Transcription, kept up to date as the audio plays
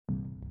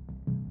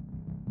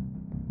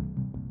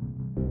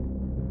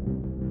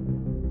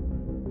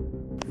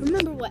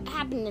Remember what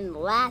happened in the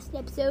last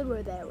episode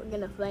where they were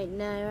gonna fight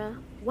Naira?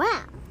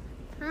 Wow,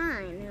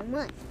 I know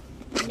what.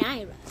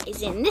 Naira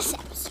is in this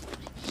episode.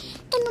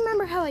 And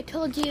remember how I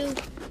told you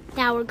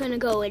that we're gonna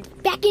go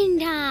back in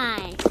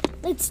time?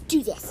 Let's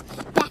do this.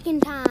 Back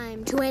in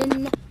time to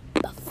when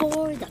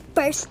before the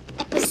first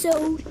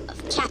episode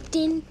of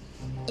Captain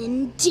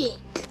and Dick.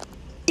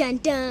 Dun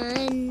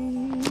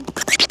dun.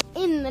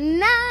 In the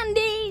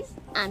 90s.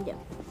 I'm done.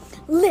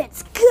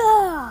 Let's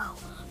go.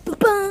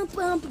 Ba-bum,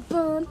 bum,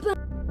 ba-bum, bum.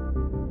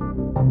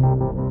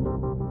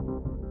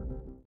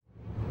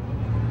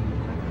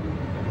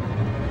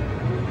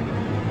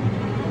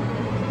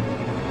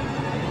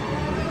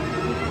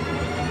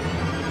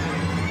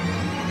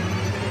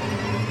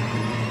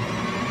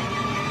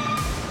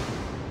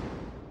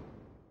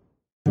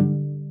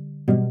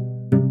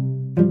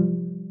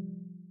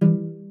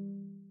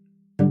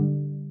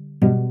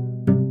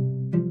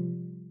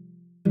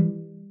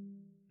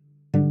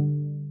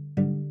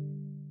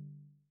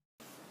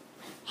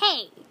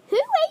 Hey, who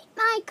ate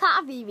my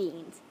coffee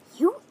beans?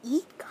 You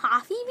eat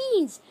coffee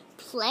beans?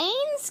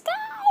 Plain Sky?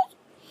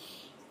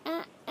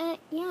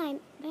 Yeah,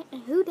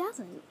 who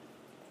doesn't?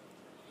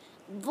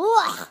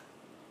 Blah!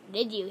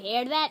 Did you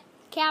hear that,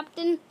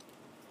 Captain?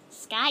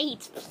 Sky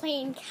eats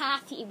plain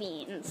coffee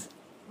beans.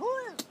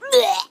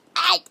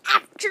 I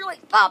actually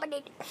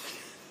vomited.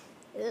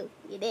 Oh,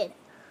 you did.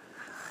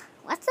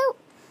 What's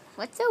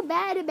so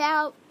bad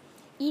about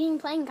eating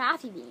plain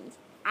coffee beans?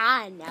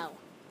 I know.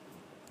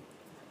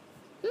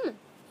 Look.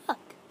 Ooh,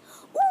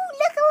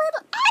 look, a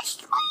little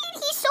asteroid.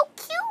 He's so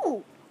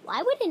cute.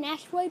 Why would an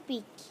asteroid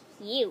be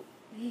cute?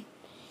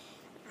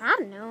 I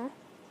don't know.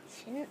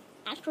 Shouldn't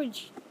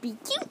asteroids be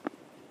cute?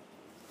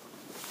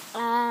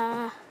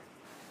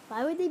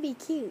 Why would they be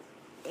cute?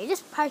 They're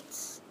just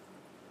parts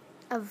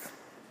of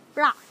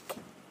rock,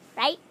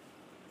 right?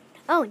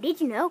 Oh,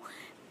 did you know?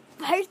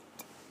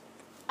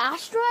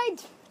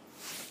 Asteroids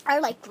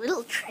are like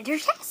little treasure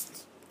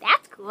chests.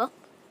 That's cool.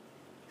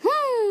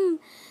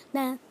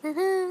 Where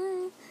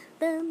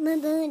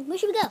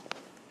should we go?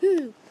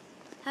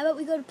 How about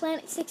we go to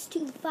Planet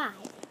 625?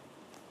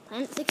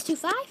 Planet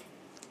 625?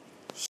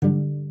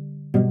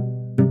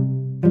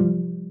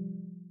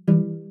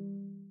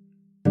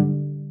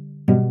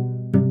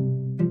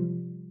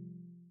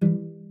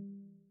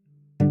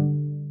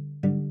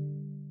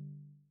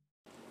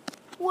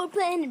 We're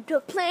planning to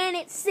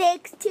Planet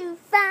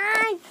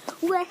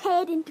 625. We're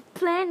heading to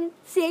Planet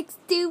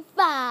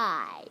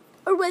 625.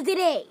 Or was it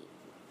 8?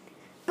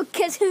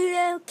 Because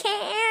who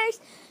cares?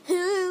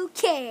 Who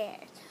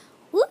cares?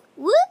 Woo,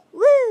 woo,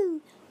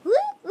 woo. Woo,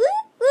 woo,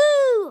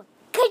 woo.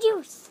 Could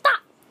you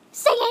stop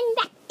singing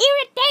that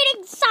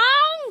irritating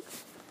song?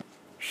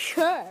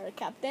 Sure,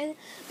 Captain.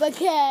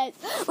 Because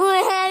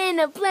we're heading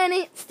to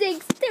Planet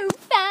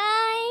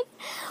 625.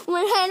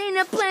 We're heading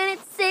to Planet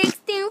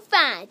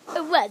 625.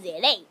 Or was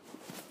it 8?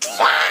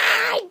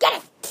 I get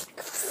it.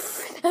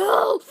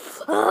 Oh.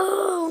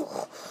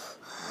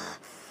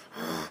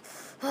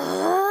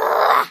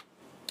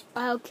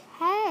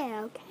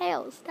 Okay,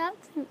 I'll stop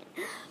singing.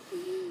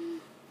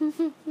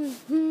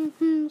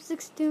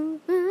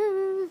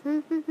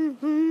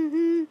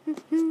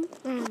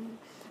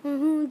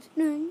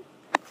 625.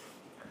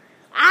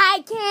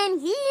 I can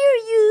hear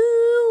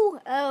you.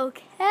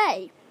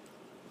 Okay.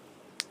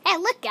 Hey,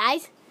 look,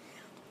 guys.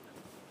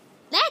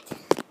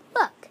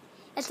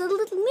 That's a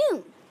little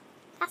moon.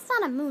 That's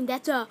not a moon.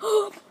 That's a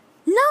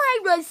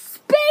Naira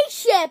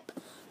spaceship.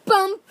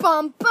 Bum,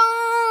 bum,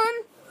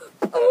 bum.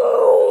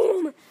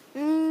 Boom.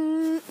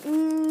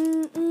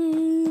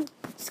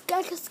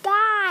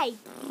 Sky.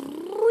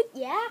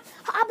 Yeah?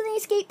 Hop in the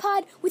escape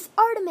pod with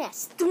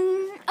Artemis.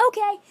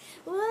 Okay.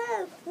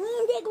 We'll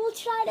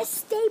try to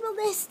stable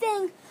this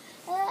thing.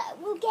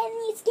 We'll get in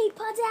the escape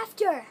pods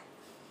after.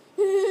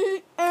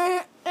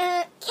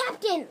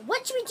 Captain,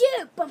 what should we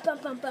do? Bum, bum,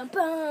 bum, bum,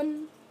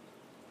 bum.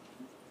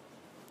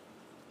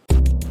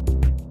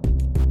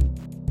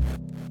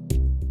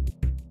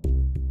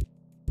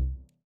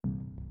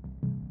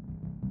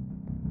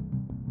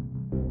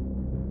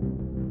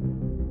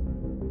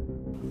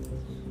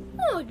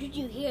 Oh, did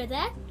you hear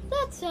that?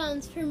 That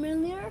sounds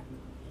familiar.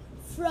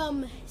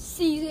 From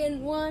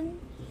Season 1,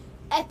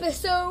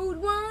 Episode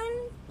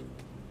 1.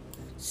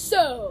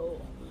 So,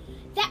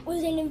 that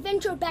was an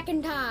adventure back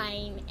in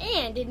time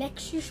and an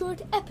extra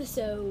short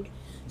episode.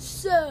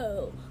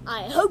 So,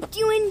 I hope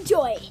you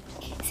enjoy it.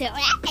 So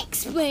that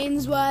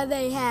explains why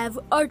they have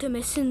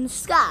Artemis in the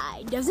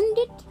sky, doesn't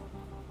it?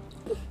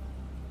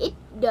 It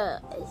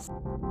does.